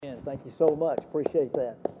Thank you so much. Appreciate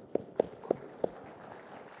that.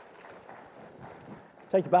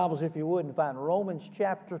 Take your Bibles, if you would, and find Romans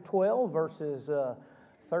chapter 12, verses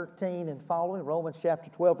 13 and following. Romans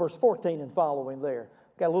chapter 12, verse 14 and following there.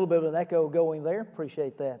 Got a little bit of an echo going there.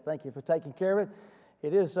 Appreciate that. Thank you for taking care of it.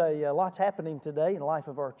 It is a lot's happening today in the life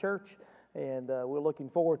of our church, and we're looking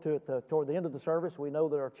forward to it toward the end of the service. We know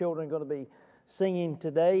that our children are going to be singing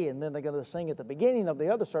today, and then they're going to sing at the beginning of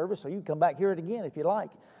the other service, so you can come back hear it again if you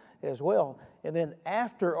like as well. And then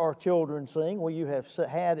after our children sing, well, you have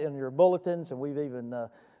had in your bulletins, and we've even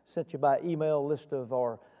sent you by email a list of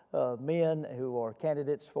our men who are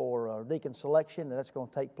candidates for our deacon selection, and that's going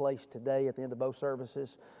to take place today at the end of both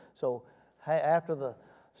services. So after the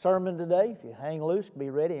sermon today, if you hang loose,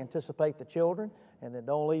 be ready, anticipate the children, and then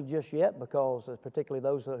don't leave just yet, because particularly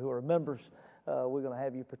those who are members, we're going to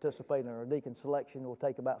have you participate in our deacon selection. It will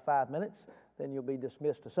take about 5 minutes. Then you'll be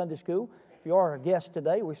dismissed to Sunday school. If you are a guest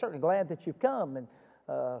today, we're certainly glad that you've come, and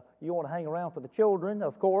you want to hang around for the children,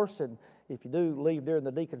 of course, and if you do leave during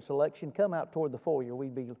the deacon selection, come out toward the foyer.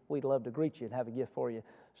 We'd love to greet you and have a gift for you,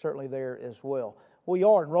 certainly there as well. We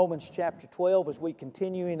are in Romans chapter 12 as we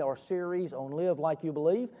continue in our series on Live Like You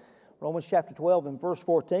Believe. Romans chapter 12 and verse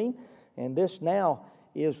 14, and this now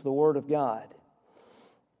is the Word of God.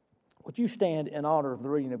 Would you stand in honor of the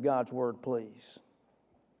reading of God's Word, please?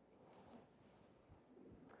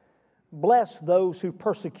 Bless those who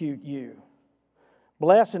persecute you.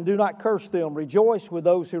 Bless and do not curse them. Rejoice with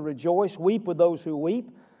those who rejoice. Weep with those who weep.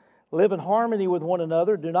 Live in harmony with one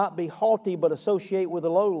another. Do not be haughty, but associate with the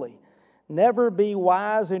lowly. Never be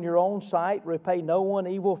wise in your own sight. Repay no one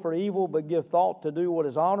evil for evil, but give thought to do what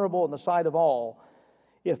is honorable in the sight of all.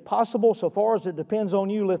 If possible, so far as it depends on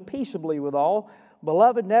you, live peaceably with all.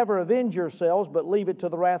 Beloved, never avenge yourselves, but leave it to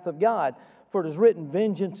the wrath of God. For it is written,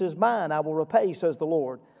 vengeance is mine, I will repay, says the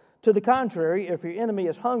Lord. To the contrary, if your enemy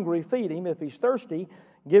is hungry, feed him. If he's thirsty,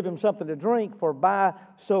 give him something to drink, for by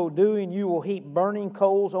so doing you will heap burning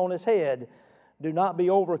coals on his head. Do not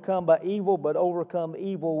be overcome by evil, but overcome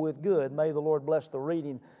evil with good. May the Lord bless the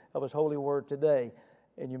reading of His holy word today,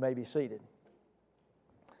 and you may be seated.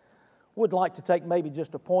 Would like to take maybe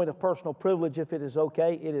just a point of personal privilege, if it is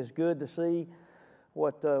okay. It is good to see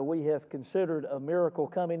what we have considered a miracle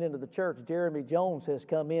coming into the church. Jeremy Jones has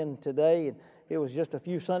come in today, and it was just a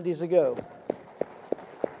few Sundays ago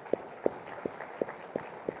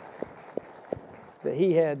that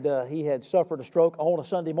he had suffered a stroke on a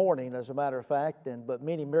Sunday morning, as a matter of fact. But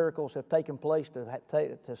many miracles have taken place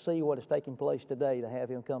to see what is taking place today, to have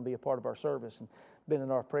him come be a part of our service, and been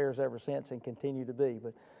in our prayers ever since and continue to be.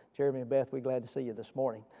 But Jeremy and Beth, we're glad to see you this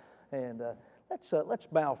morning, and let's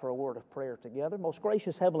bow for a word of prayer together. Most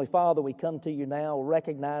gracious Heavenly Father, we come to you now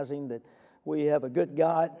recognizing that we have a good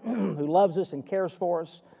God who loves us and cares for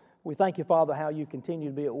us. We thank you, Father, how you continue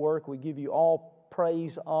to be at work. We give you all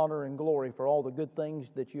praise, honor, and glory for all the good things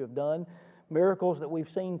that you have done, miracles that we've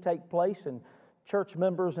seen take place, and church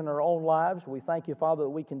members in our own lives. We thank you, Father, that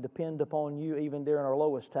we can depend upon you even during our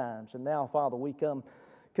lowest times. And now, Father, we come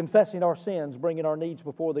confessing our sins, bringing our needs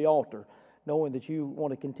before the altar, knowing that you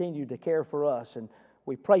want to continue to care for us. And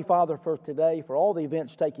we pray, Father, for today, for all the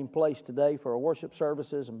events taking place today, for our worship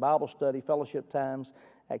services and Bible study, fellowship times,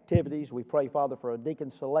 activities. We pray, Father, for a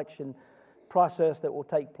deacon selection process that will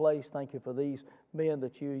take place. Thank you for these men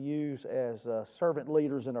that you use as servant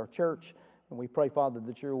leaders in our church. And we pray, Father,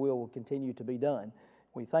 that your will continue to be done.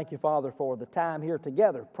 We thank you, Father, for the time here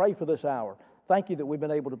together. Pray for this hour. Thank you that we've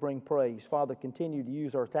been able to bring praise. Father, continue to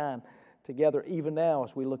use our time together even now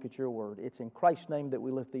as we look at your word. It's in Christ's name that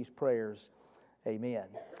we lift these prayers. Amen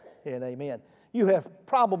and amen. You have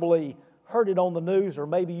probably heard it on the news, or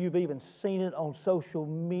maybe you've even seen it on social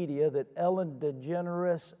media, that Ellen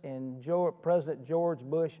DeGeneres and President George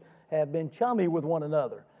Bush have been chummy with one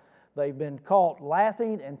another. They've been caught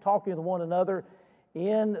laughing and talking to one another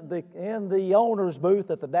in the owner's booth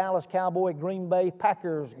at the Dallas Cowboy Green Bay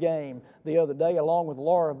Packers game the other day, along with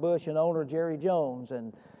Laura Bush and owner Jerry Jones.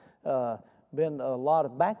 And been a lot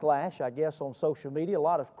of backlash, I guess, on social media, a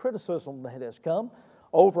lot of criticism that has come.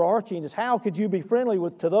 Overarching is, how could you be friendly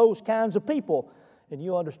to those kinds of people? And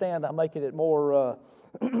you understand I'm making it more, a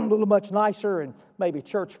little much nicer and maybe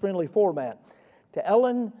church-friendly format. To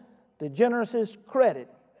Ellen DeGeneres' credit,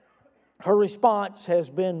 her response has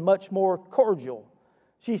been much more cordial.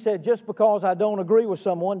 She said, just because I don't agree with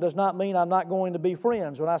someone does not mean I'm not going to be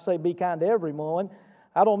friends. When I say be kind to everyone,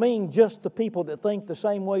 I don't mean just the people that think the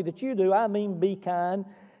same way that you do. I mean be kind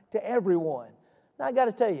to everyone. Now, I got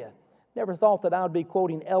to tell you, never thought that I would be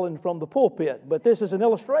quoting Ellen from the pulpit, but this is an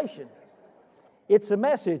illustration. It's a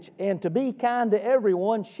message, and to be kind to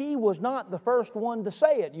everyone, she was not the first one to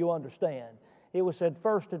say it, you understand. It was said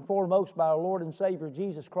first and foremost by our Lord and Savior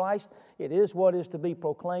Jesus Christ. It is what is to be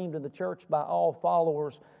proclaimed in the church by all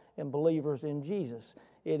followers and believers in Jesus.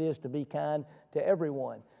 It is to be kind to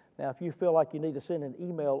everyone. Now, if you feel like you need to send an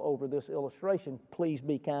email over this illustration, please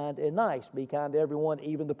be kind and nice. Be kind to everyone,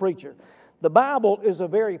 even the preacher. The Bible is a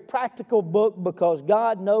very practical book because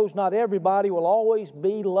God knows not everybody will always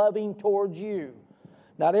be loving towards you.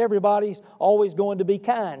 Not everybody's always going to be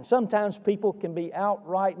kind. Sometimes people can be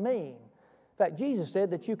outright mean. In fact, Jesus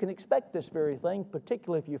said that you can expect this very thing,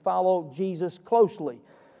 particularly if you follow Jesus closely.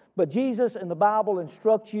 But Jesus and the Bible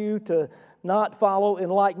instructs you to not follow in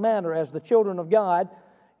like manner. As the children of God,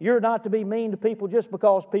 you're not to be mean to people just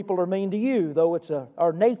because people are mean to you, though it's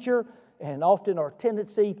our nature and often our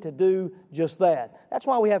tendency to do just that. That's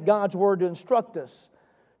why we have God's Word to instruct us,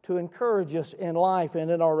 to encourage us in life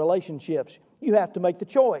and in our relationships. You have to make the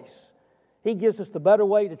choice. He gives us the better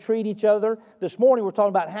way to treat each other. This morning we're talking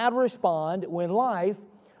about how to respond when life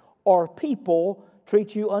or people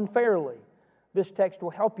treat you unfairly. This text will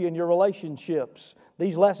help you in your relationships.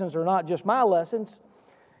 These lessons are not just my lessons.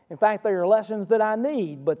 In fact, they are lessons that I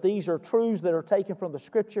need, but these are truths that are taken from the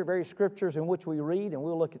Scripture, very Scriptures in which we read, and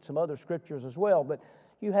we'll look at some other Scriptures as well. But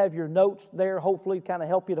you have your notes there, hopefully, kind of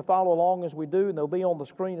help you to follow along as we do, and they'll be on the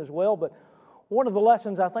screen as well. But one of the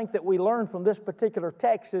lessons I think that we learn from this particular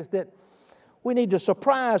text is that we need to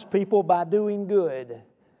surprise people by doing good.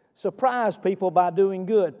 Surprise people by doing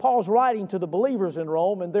good. Paul's writing to the believers in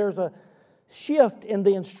Rome, and there's a shift in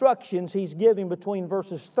the instructions he's giving between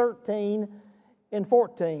verses 13 and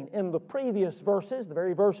 14. In the previous verses, the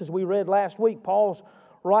very verses we read last week, Paul's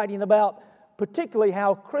writing about particularly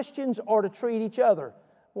how Christians are to treat each other.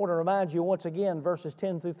 I want to remind you once again, verses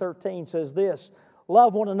 10 through 13 says this: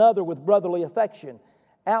 love one another with brotherly affection.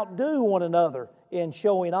 Outdo one another in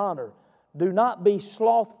showing honor. Do not be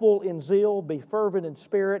slothful in zeal. Be fervent in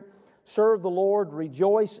spirit. Serve the Lord.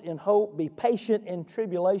 Rejoice in hope. Be patient in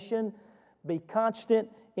tribulation. Be constant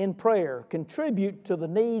in prayer. Contribute to the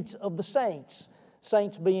needs of the saints.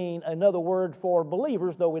 Saints being another word for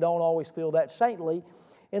believers, though we don't always feel that saintly.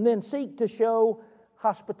 And then seek to show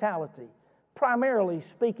hospitality. Primarily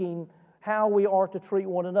speaking, how we are to treat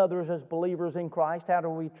one another as believers in Christ. How do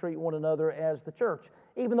we treat one another as the church?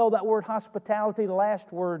 Even though that word hospitality, the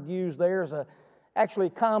last word used there, is actually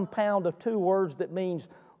a compound of two words that means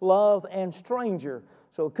love and stranger.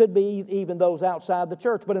 So it could be even those outside the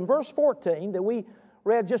church. But in verse 14 that we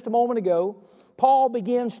read just a moment ago, Paul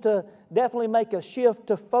begins to definitely make a shift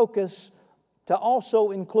to focus to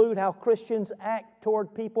also include how Christians act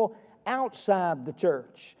toward people outside the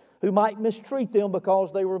church who might mistreat them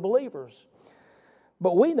because they were believers.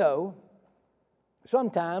 But we know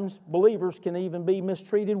sometimes believers can even be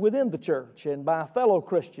mistreated within the church and by fellow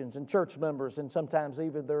Christians and church members and sometimes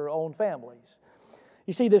even their own families.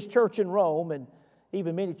 You see, this church in Rome and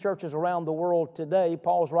even many churches around the world today,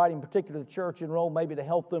 Paul's writing particularly the church in Rome maybe to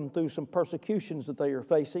help them through some persecutions that they are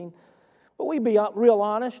facing. But we be real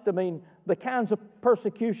honest. I mean, the kinds of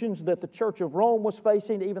persecutions that the church of Rome was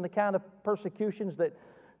facing, even the kind of persecutions that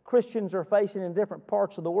Christians are facing in different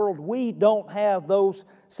parts of the world, we don't have those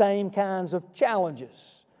same kinds of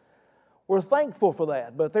challenges. We're thankful for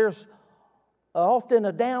that, but there's often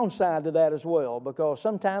a downside to that as well, because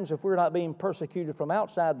sometimes if we're not being persecuted from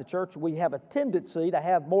outside the church, we have a tendency to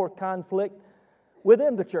have more conflict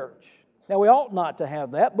within the church. Now, we ought not to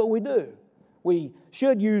have that, but we do. We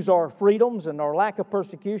should use our freedoms and our lack of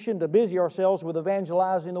persecution to busy ourselves with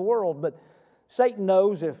evangelizing the world, but Satan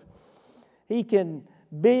knows if he can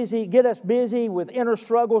get us busy with inner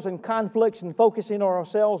struggles and conflicts and focusing on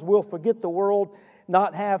ourselves, we'll forget the world,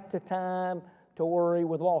 not have the time to worry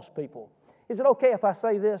with lost people. Is it okay if I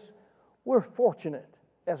say this? We're fortunate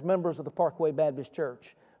as members of the Parkway Baptist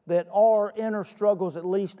Church that our inner struggles, at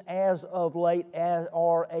least as of late,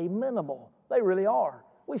 are a minimal. They really are.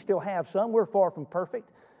 We still have some. We're far from perfect.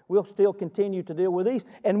 We'll still continue to deal with these.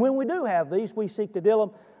 And when we do have these, we seek to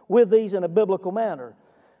deal with these in a biblical manner.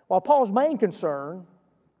 While Paul's main concern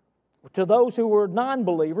to those who were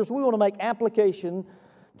non-believers, we want to make application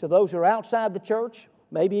to those who are outside the church,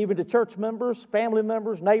 maybe even to church members, family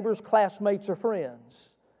members, neighbors, classmates, or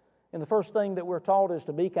friends. And the first thing that we're taught is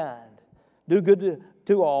to be kind. Do good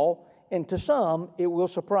to all, and to some it will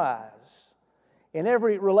surprise. In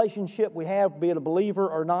every relationship we have, be it a believer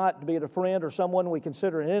or not, be it a friend or someone we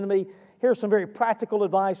consider an enemy, here's some very practical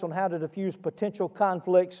advice on how to diffuse potential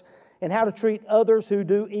conflicts and how to treat others who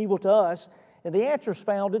do evil to us. And the answer is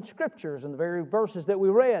found in Scriptures, in the very verses that we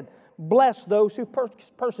read. Bless those who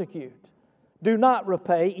persecute. Do not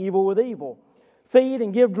repay evil with evil. Feed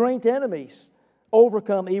and give drink to enemies.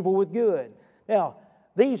 Overcome evil with good. Now,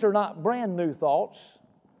 these are not brand new thoughts.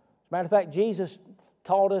 Matter of fact, Jesus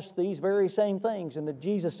taught us these very same things. And that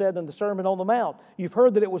Jesus said in the Sermon on the Mount, you've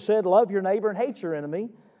heard that it was said, love your neighbor and hate your enemy.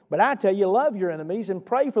 But I tell you, love your enemies and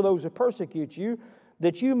pray for those who persecute you,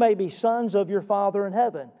 that you may be sons of your Father in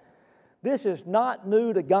heaven. This is not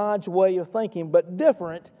new to God's way of thinking, but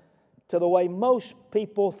different to the way most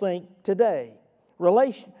people think today.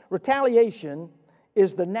 Retaliation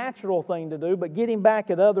is the natural thing to do, but getting back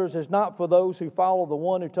at others is not for those who follow the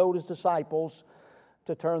one who told his disciples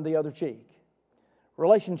to turn the other cheek.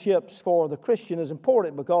 Relationships for the Christian is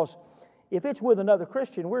important because if it's with another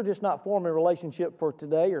Christian, we're just not forming a relationship for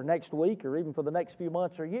today or next week or even for the next few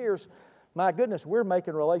months or years. My goodness, we're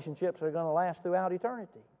making relationships that are going to last throughout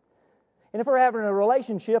eternity. And if we're having a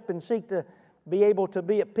relationship and seek to be able to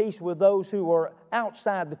be at peace with those who are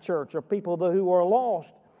outside the church or people who are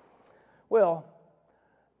lost, well,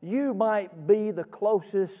 you might be the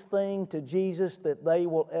closest thing to Jesus that they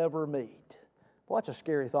will ever meet. Well, that's a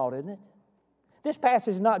scary thought, isn't it? This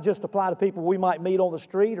passage does not just apply to people we might meet on the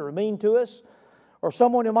street or are mean to us or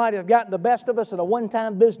someone who might have gotten the best of us in a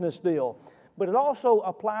one-time business deal, but it also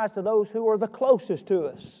applies to those who are the closest to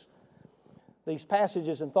us. These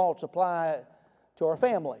passages and thoughts apply to our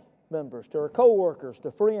family members, to our co-workers,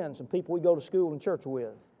 to friends and people we go to school and church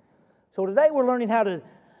with. So today we're learning how to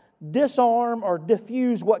disarm or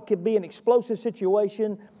diffuse what could be an explosive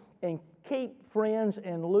situation and keep friends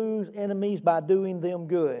and lose enemies by doing them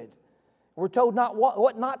good. We're told not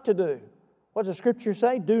what not to do. What does the Scripture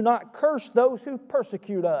say? Do not curse those who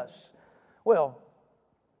persecute us. Well,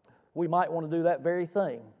 we might want to do that very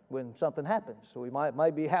thing when something happens. So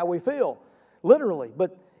might be how we feel, literally.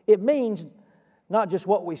 But it means not just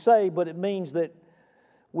what we say, but it means that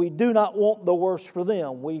we do not want the worst for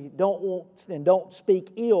them. We don't want and don't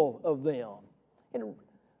speak ill of them. And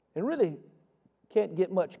it really can't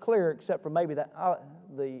get much clearer except for maybe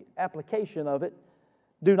the application of it.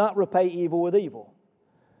 Do not repay evil with evil.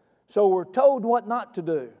 So we're told what not to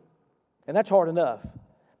do, and that's hard enough.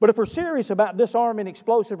 But if we're serious about disarming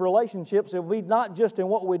explosive relationships, it will be not just in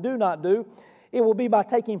what we do not do, it will be by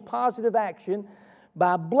taking positive action,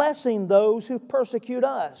 by blessing those who persecute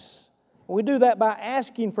us. We do that by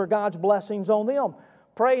asking for God's blessings on them,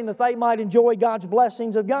 praying that they might enjoy God's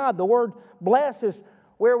blessings of God. The word bless is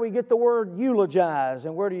where we get the word eulogize.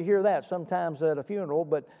 And where do you hear that? Sometimes at a funeral,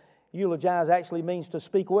 but eulogize actually means to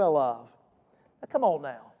speak well of. Now, come on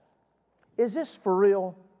now. Is this for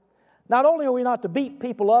real? Not only are we not to beat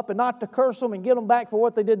people up and not to curse them and get them back for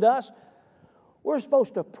what they did to us, we're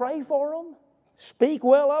supposed to pray for them, speak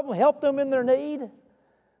well of them, help them in their need.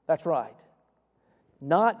 That's right.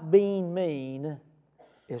 Not being mean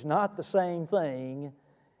is not the same thing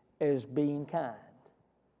as being kind.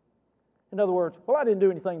 In other words, well, I didn't do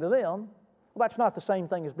anything to them. Well, that's not the same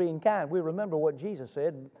thing as being kind. We remember what Jesus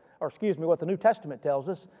said, what the New Testament tells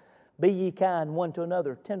us. Be ye kind one to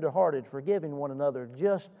another, tenderhearted, forgiving one another,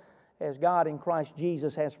 just as God in Christ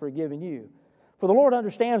Jesus has forgiven you. For the Lord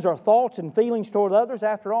understands our thoughts and feelings toward others.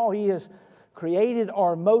 After all, He has created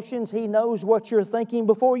our emotions. He knows what you're thinking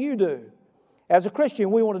before you do. As a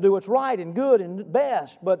Christian, we want to do what's right and good and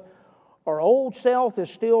best, but our old self is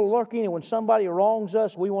still lurking, and when somebody wrongs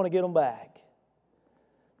us, we want to get them back.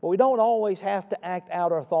 But we don't always have to act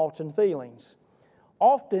out our thoughts and feelings.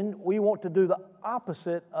 Often, we want to do the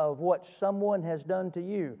opposite of what someone has done to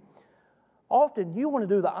you. Often, you want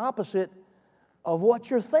to do the opposite of what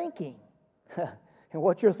you're thinking and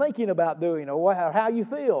what you're thinking about doing or how you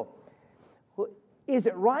feel. Is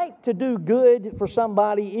it right to do good for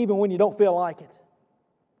somebody even when you don't feel like it?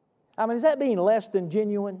 I mean, is that being less than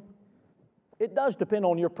genuine? It does depend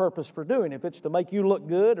on your purpose for doing it. If it's to make you look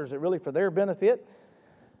good or is it really for their benefit?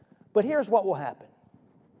 But here's what will happen.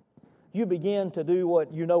 You begin to do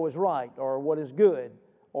what you know is right or what is good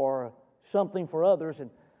or something for others.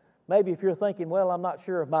 And maybe if you're thinking, well, I'm not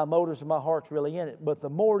sure if my motives and my heart's really in it. But the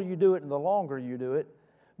more you do it and the longer you do it,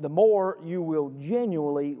 the more you will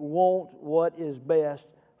genuinely want what is best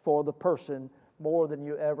for the person more than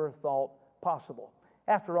you ever thought possible.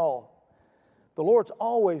 After all, the Lord's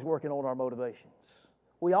always working on our motivations.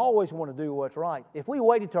 We always want to do what's right. If we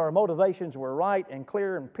waited till our motivations were right and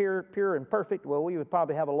clear and pure and perfect, well, we would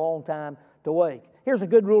probably have a long time to wait. Here's a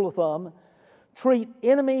good rule of thumb. Treat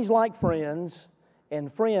enemies like friends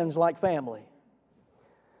and friends like family.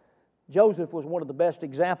 Joseph was one of the best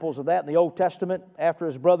examples of that in the Old Testament. After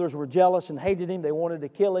his brothers were jealous and hated him, they wanted to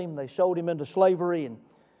kill him. They sold him into slavery, and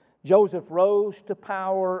Joseph rose to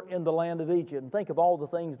power in the land of Egypt. And think of all the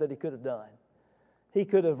things that he could have done. He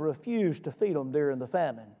could have refused to feed them during the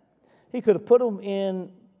famine. He could have put them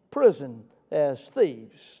in prison as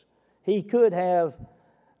thieves. He could have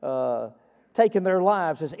taken their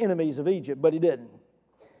lives as enemies of Egypt, but he didn't.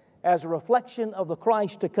 As a reflection of the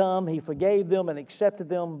Christ to come, He forgave them and accepted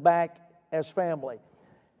them back as family.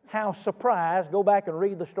 How surprised, go back and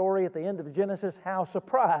read the story at the end of Genesis, how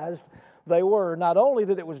surprised they were. Not only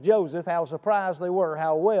that it was Joseph, how surprised they were,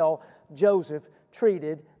 how well Joseph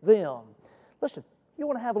treated them. Listen, you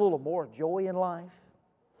want to have a little more joy in life?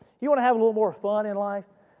 You want to have a little more fun in life?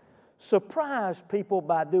 Surprise people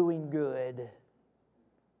by doing good.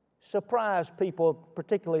 Surprise people,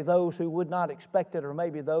 particularly those who would not expect it, or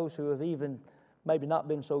maybe those who have even maybe not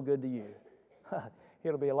been so good to you.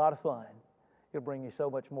 It'll be a lot of fun. It'll bring you so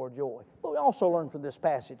much more joy. But we also learn from this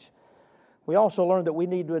passage, we also learn that we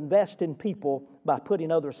need to invest in people by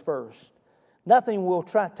putting others first. Nothing will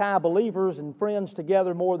tie believers and friends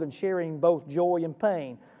together more than sharing both joy and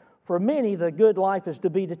pain. For many, the good life is to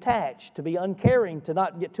be detached, to be uncaring, to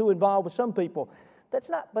not get too involved with some people. That's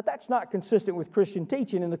not consistent with Christian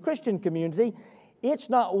teaching. In the Christian community, it's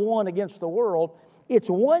not one against the world. It's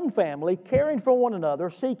one family caring for one another,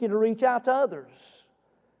 seeking to reach out to others.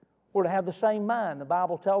 We're to have the same mind. The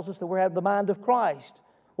Bible tells us that we have the mind of Christ.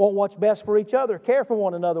 Want what's best for each other. Care for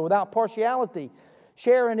one another without partiality.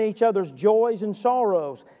 Share in each other's joys and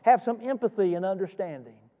sorrows. Have some empathy and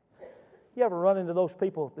understanding. You ever run into those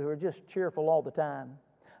people who are just cheerful all the time?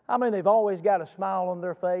 I mean, they've always got a smile on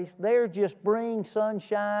their face. They're just bring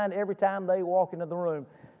sunshine every time they walk into the room.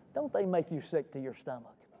 Don't they make you sick to your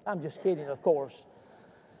stomach? I'm just kidding, of course.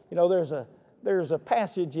 You know, there's a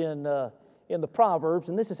passage in the Proverbs,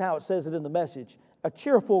 and this is how it says it in the Message. A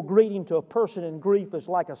cheerful greeting to a person in grief is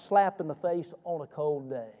like a slap in the face on a cold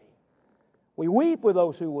day. We weep with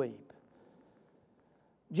those who weep.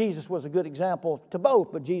 Jesus was a good example to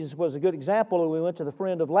both, but Jesus was a good example when we went to the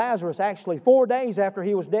friend of Lazarus actually 4 days after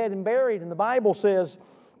he was dead and buried. And the Bible says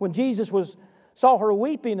when Jesus saw her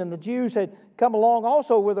weeping and the Jews had come along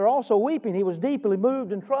also with her also weeping, He was deeply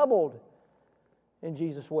moved and troubled, and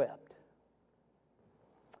Jesus wept.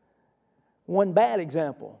 One bad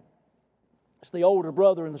example, it's the older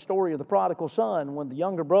brother in the story of the prodigal son. When the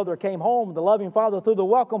younger brother came home, the loving father threw the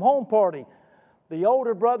welcome home party. The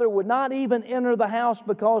older brother would not even enter the house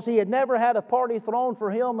because he had never had a party thrown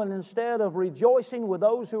for him, and instead of rejoicing with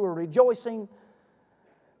those who were rejoicing,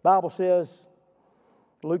 the Bible says,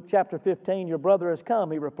 Luke chapter 15, your brother has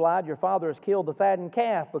come. He replied, your father has killed the fattened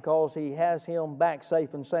calf because he has him back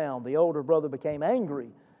safe and sound. The older brother became angry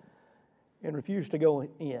and refused to go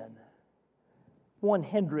in. One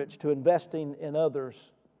hindrance to investing in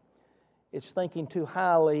others is thinking too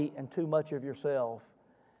highly and too much of yourself.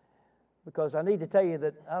 Because I need to tell you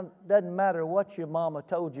that it doesn't matter what your mama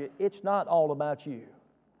told you, it's not all about you.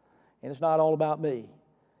 And it's not all about me.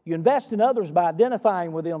 You invest in others by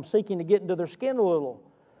identifying with them, seeking to get into their skin a little.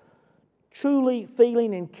 Truly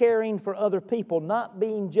feeling and caring for other people, not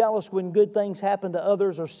being jealous when good things happen to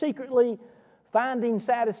others, or secretly finding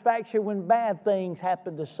satisfaction when bad things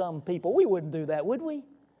happen to some people. We wouldn't do that, would we?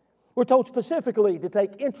 We're told specifically to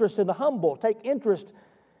take interest in the humble, take interest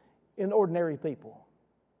in ordinary people.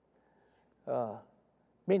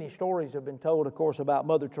 Many stories have been told, of course, about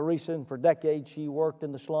Mother Teresa, and for decades she worked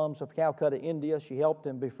in the slums of Calcutta, India. She helped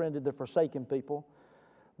and befriended the forsaken people,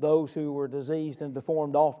 those who were diseased and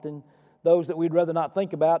deformed often, those that we'd rather not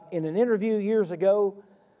think about. In an interview years ago,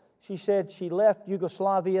 she said she left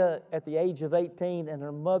Yugoslavia at the age of 18, and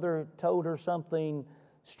her mother told her something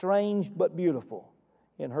strange but beautiful.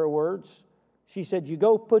 In her words, she said, you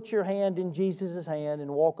go put your hand in Jesus' hand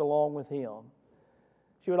and walk along with Him.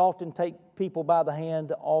 She would often take people by the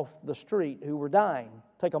hand off the street who were dying,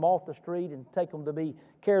 take them off the street and take them to be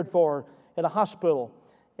cared for at a hospital.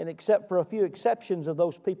 And except for a few exceptions of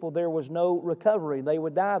those people, there was no recovery. They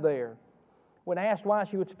would die there. When asked why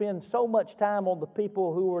she would spend so much time on the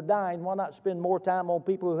people who were dying, why not spend more time on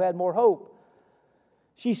people who had more hope?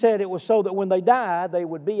 She said it was so that when they died, they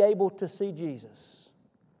would be able to see Jesus,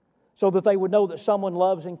 so that they would know that someone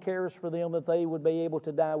loves and cares for them, that they would be able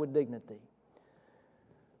to die with dignity.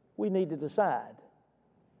 We need to decide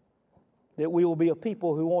that we will be a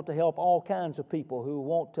people who want to help all kinds of people, who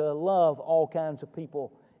want to love all kinds of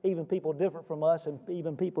people, even people different from us and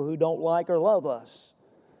even people who don't like or love us,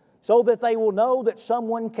 so that they will know that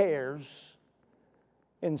someone cares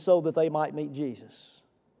and so that they might meet Jesus.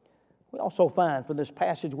 We also find from this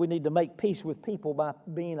passage we need to make peace with people by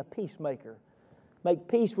being a peacemaker. Make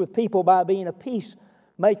peace with people by being a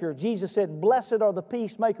peacemaker. Jesus said, blessed are the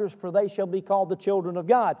peacemakers, for they shall be called the children of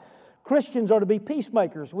God. Christians are to be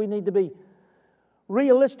peacemakers. We need to be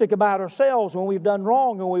realistic about ourselves when we've done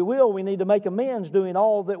wrong, and we will. We need to make amends, doing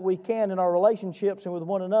all that we can in our relationships and with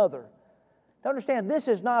one another. Now understand, this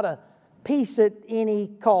is not a peace at any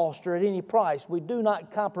cost or at any price. We do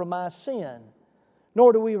not compromise sin.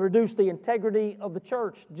 nor do we reduce the integrity of the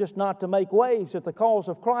church just not to make waves. If the cause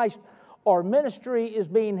of Christ or ministry is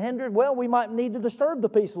being hindered, well, we might need to disturb the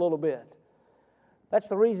peace a little bit. That's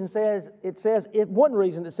the reason one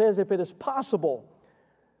reason it says, if it is possible,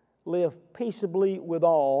 live peaceably with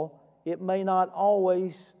all. It may not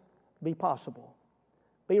always be possible.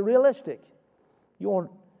 Be realistic. You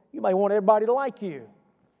may want everybody to like you,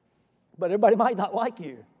 but everybody might not like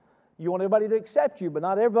you. You want everybody to accept you, but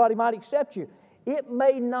not everybody might accept you. It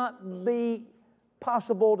may not be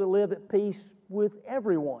possible to live at peace with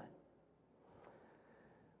everyone.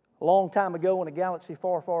 A long time ago in a galaxy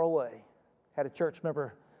far, far away, had a church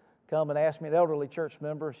member come and ask me, an elderly church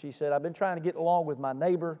member, she said, I've been trying to get along with my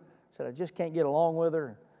neighbor. Said, I just can't get along with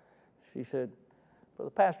her. She said, Brother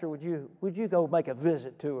Pastor, would you go make a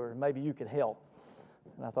visit to her and maybe you could help?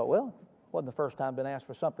 And I thought, well, wasn't the first time I've been asked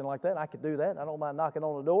for something like that. I could do that. I don't mind knocking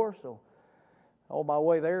on the door. So on my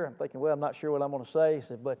way there, I'm thinking, well, I'm not sure what I'm going to say. He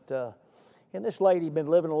said, and this lady had been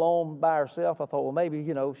living alone by herself. I thought, well, maybe,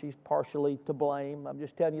 she's partially to blame. I'm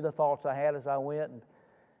just telling you the thoughts I had as I went. And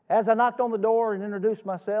as I knocked on the door and introduced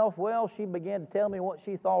myself, well, she began to tell me what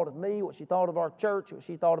she thought of me, what she thought of our church, what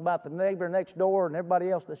she thought about the neighbor next door and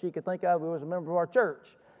everybody else that she could think of who was a member of our church.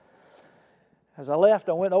 As I left,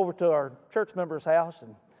 I went over to our church member's house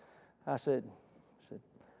and I said,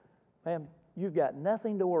 ma'am, you've got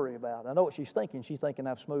nothing to worry about. I know what she's thinking. She's thinking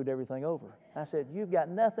I've smoothed everything over. I said, you've got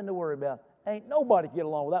nothing to worry about. Ain't nobody get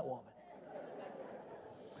along with that woman.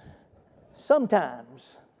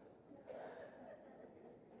 Sometimes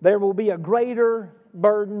there will be a greater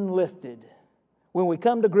burden lifted when we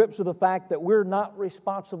come to grips with the fact that we're not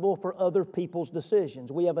responsible for other people's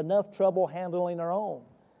decisions. We have enough trouble handling our own.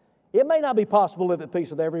 It may not be possible to live at peace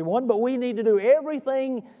with everyone, but we need to do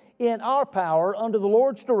everything in our power under the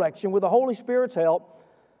Lord's direction with the Holy Spirit's help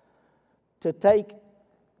to take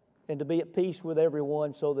and to be at peace with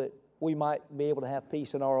everyone so that we might be able to have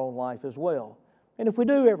peace in our own life as well. And if we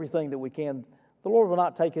do everything that we can, the Lord will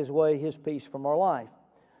not take away His peace from our life.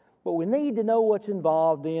 But we need to know what's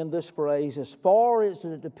involved in this phrase, as far as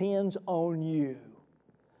it depends on you.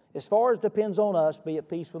 As far as it depends on us, be at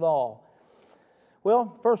peace with all.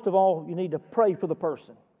 Well, first of all, you need to pray for the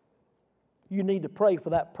person. You need to pray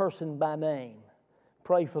for that person by name.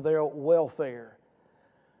 Pray for their welfare.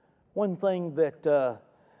 One thing that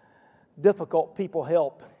difficult people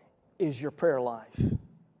help is your prayer life.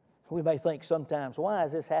 We may think sometimes, why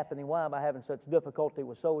is this happening? Why am I having such difficulty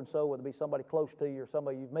with so-and-so, whether it be somebody close to you or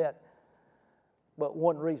somebody you've met? But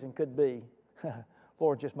one reason could be,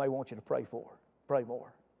 Lord just may want you to pray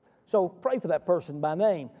more. So pray for that person by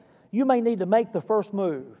name. You may need to make the first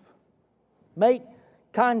move. Make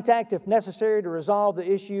contact if necessary to resolve the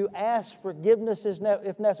issue. Ask forgiveness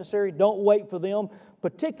if necessary. Don't wait for them,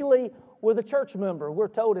 particularly with a church member. We're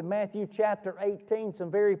told in Matthew chapter 18 some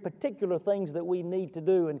very particular things that we need to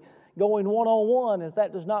do. And going one-on-one, if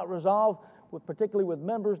that does not resolve, particularly with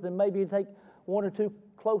members, then maybe you take one or two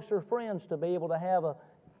closer friends to be able to have a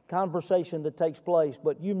conversation that takes place.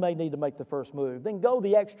 But you may need to make the first move. Then go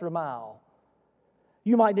the extra mile.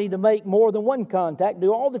 You might need to make more than one contact.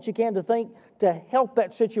 Do all that you can to help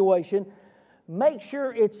that situation. Make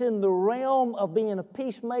sure it's in the realm of being a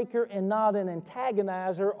peacemaker and not an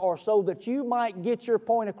antagonizer, or so that you might get your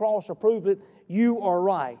point across or prove that you are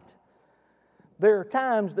right. There are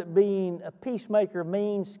times that being a peacemaker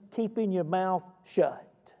means keeping your mouth shut.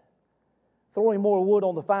 Throwing more wood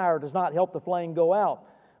on the fire does not help the flame go out,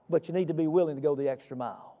 but you need to be willing to go the extra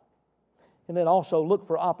mile. And then also look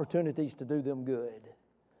for opportunities to do them good.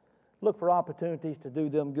 Look for opportunities to do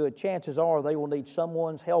them good. Chances are they will need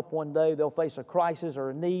someone's help one day. They'll face a crisis or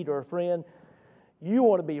a need or a friend. You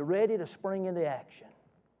want to be ready to spring into action.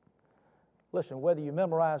 Listen, whether you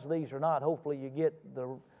memorize these or not, hopefully you get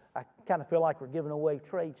I kind of feel like we're giving away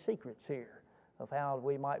trade secrets here of how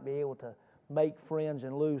we might be able to make friends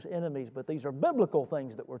and lose enemies. But these are biblical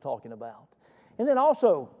things that we're talking about. And then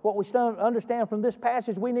also, what we understand from this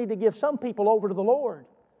passage, we need to give some people over to the Lord.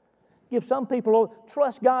 Give some people,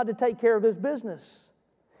 trust God to take care of His business.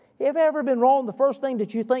 If ever been wrong, the first thing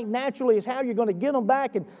that you think naturally is how you're going to get them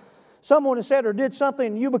back, and someone has said or did something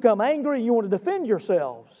and you become angry and you want to defend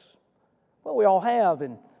yourselves. Well, we all have,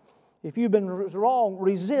 and if you've been wrong,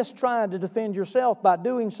 resist trying to defend yourself. By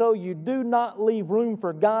doing so, you do not leave room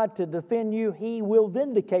for God to defend you. He will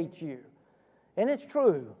vindicate you. And it's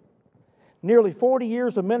true. Nearly 40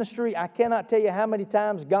 years of ministry, I cannot tell you how many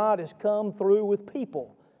times God has come through with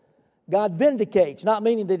people. God vindicates, not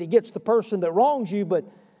meaning that He gets the person that wrongs you, but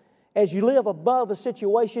as you live above a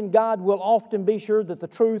situation, God will often be sure that the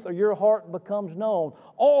truth of your heart becomes known.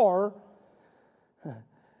 Or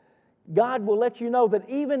God will let you know that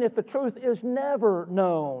even if the truth is never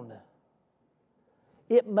known,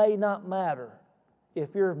 it may not matter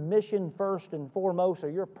if your mission first and foremost, or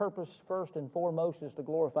your purpose first and foremost, is to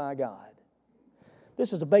glorify God.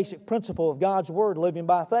 This is a basic principle of God's Word, living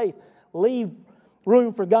by faith. Leave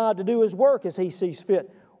room for God to do His work as He sees fit.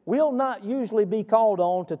 We'll not usually be called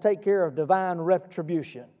on to take care of divine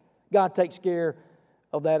retribution. God takes care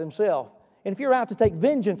of that Himself. And if you're out to take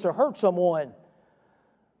vengeance or hurt someone,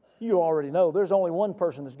 you already know there's only one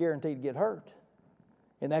person that's guaranteed to get hurt,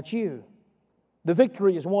 and that's you. The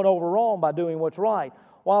victory is won over wrong by doing what's right.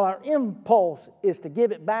 While our impulse is to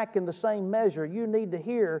give it back in the same measure, you need to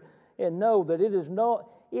hear and know that it is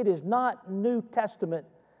not New Testament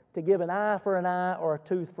to give an eye for an eye or a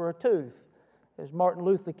tooth for a tooth. As Martin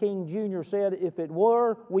Luther King Jr. said, if it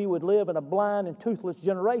were, we would live in a blind and toothless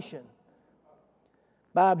generation.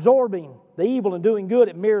 By absorbing the evil and doing good,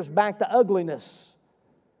 it mirrors back the ugliness.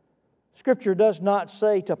 Scripture does not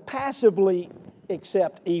say to passively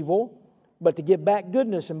accept evil, but to give back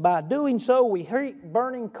goodness. And by doing so, we heap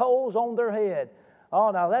burning coals on their head. Oh,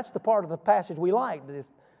 now that's the part of the passage we like,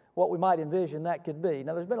 what we might envision that could be.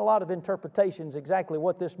 Now, there's been a lot of interpretations exactly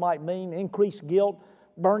what this might mean. Increased guilt,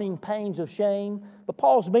 burning pains of shame. But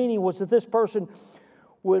Paul's meaning was that this person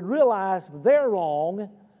would realize their wrong,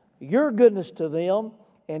 your goodness to them,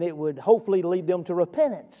 and it would hopefully lead them to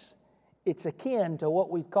repentance. It's akin to what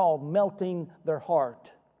we call melting their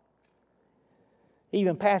heart.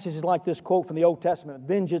 Even passages like this quote from the Old Testament,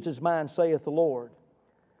 "Vengeance is mine, saith the Lord."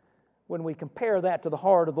 When we compare that to the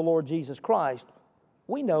heart of the Lord Jesus Christ,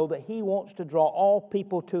 we know that He wants to draw all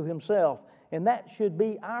people to Himself. And that should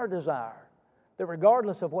be our desire. That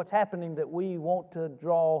regardless of what's happening, that we want to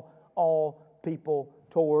draw all people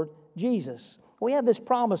toward Jesus. We have this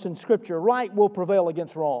promise in Scripture, right will prevail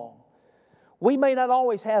against wrong. We may not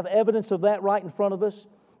always have evidence of that right in front of us,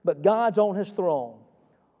 but God's on His throne.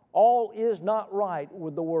 All is not right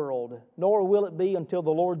with the world, nor will it be until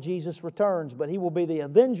the Lord Jesus returns, but He will be the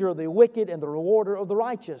avenger of the wicked and the rewarder of the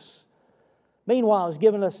righteous. Meanwhile, He's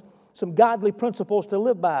given us some godly principles to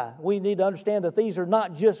live by. We need to understand that these are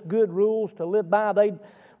not just good rules to live by.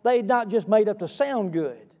 They're not just made up to sound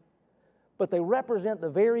good, but they represent the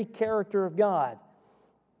very character of God.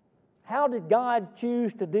 How did God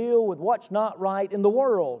choose to deal with what's not right in the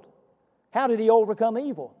world? How did He overcome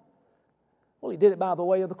evil? Well, He did it by the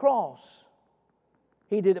way of the cross.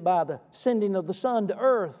 He did it by the sending of the Son to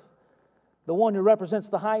earth, the one who represents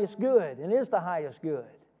the highest good and is the highest good.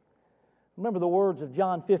 Remember the words of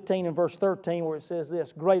John 15 and verse 13 where it says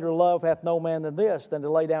this, "Greater love hath no man than this, than to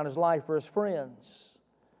lay down his life for his friends."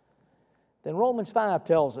 Then Romans 5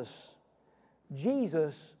 tells us,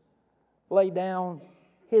 Jesus laid down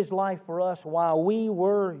His life for us while we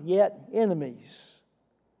were yet enemies.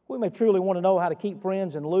 We may truly want to know how to keep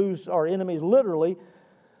friends and lose our enemies literally,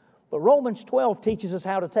 but Romans 12 teaches us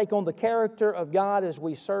how to take on the character of God as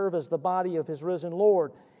we serve as the body of His risen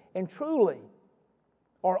Lord. And truly,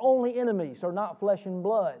 our only enemies are not flesh and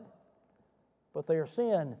blood, but they are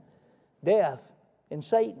sin, death, and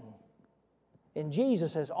Satan. And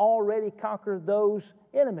Jesus has already conquered those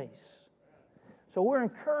enemies. So we're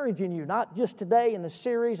encouraging you, not just today in the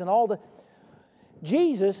series and all the...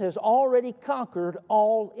 Jesus has already conquered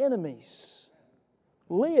all enemies.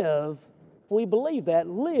 Live, if we believe that,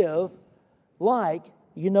 live like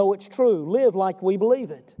you know it's true. Live like we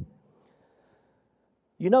believe it.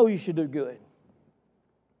 You know you should do good.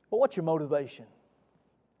 But what's your motivation?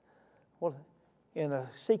 Well, in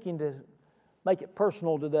seeking to make it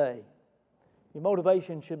personal today, your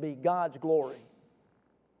motivation should be God's glory,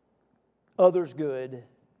 others' good,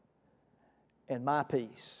 and my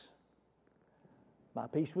peace. My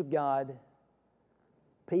peace with God,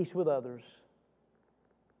 peace with others,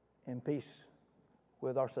 and peace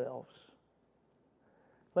with ourselves.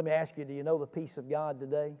 Let me ask you, do you know the peace of God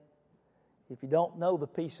today? If you don't know the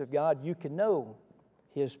peace of God, you can know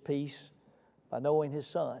His peace by knowing His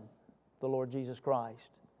Son, the Lord Jesus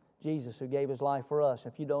Christ. Jesus who gave His life for us.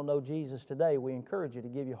 If you don't know Jesus today, we encourage you to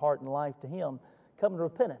give your heart and life to Him. Come to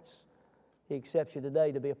repentance. He accepts you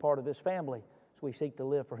today to be a part of His family as we seek to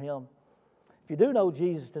live for Him. If you do know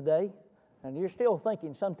Jesus today, and you're still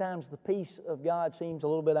thinking sometimes the peace of God seems a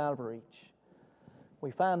little bit out of reach,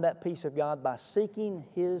 we find that peace of God by seeking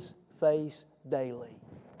His face daily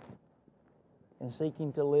and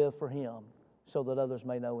seeking to live for Him so that others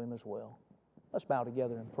may know Him as well. Let's bow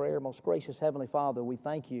together in prayer. Most gracious Heavenly Father, we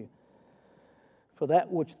thank You for that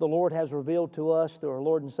which the Lord has revealed to us through our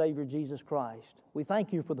Lord and Savior Jesus Christ. We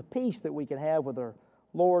thank You for the peace that we can have with our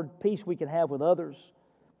Lord, peace we can have with others.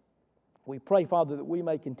 We pray, Father, that we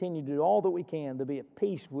may continue to do all that we can to be at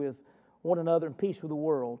peace with one another and peace with the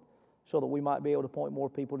world, so that we might be able to point more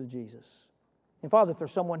people to Jesus. And Father, if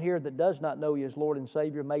there's someone here that does not know You as Lord and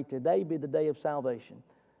Savior, may today be the day of salvation.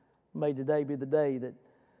 May today be the day that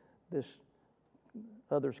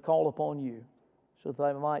others call upon You so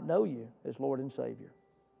that they might know You as Lord and Savior.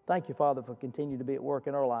 Thank You, Father, for continuing to be at work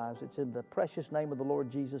in our lives. It's in the precious name of the Lord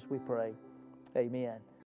Jesus we pray. Amen.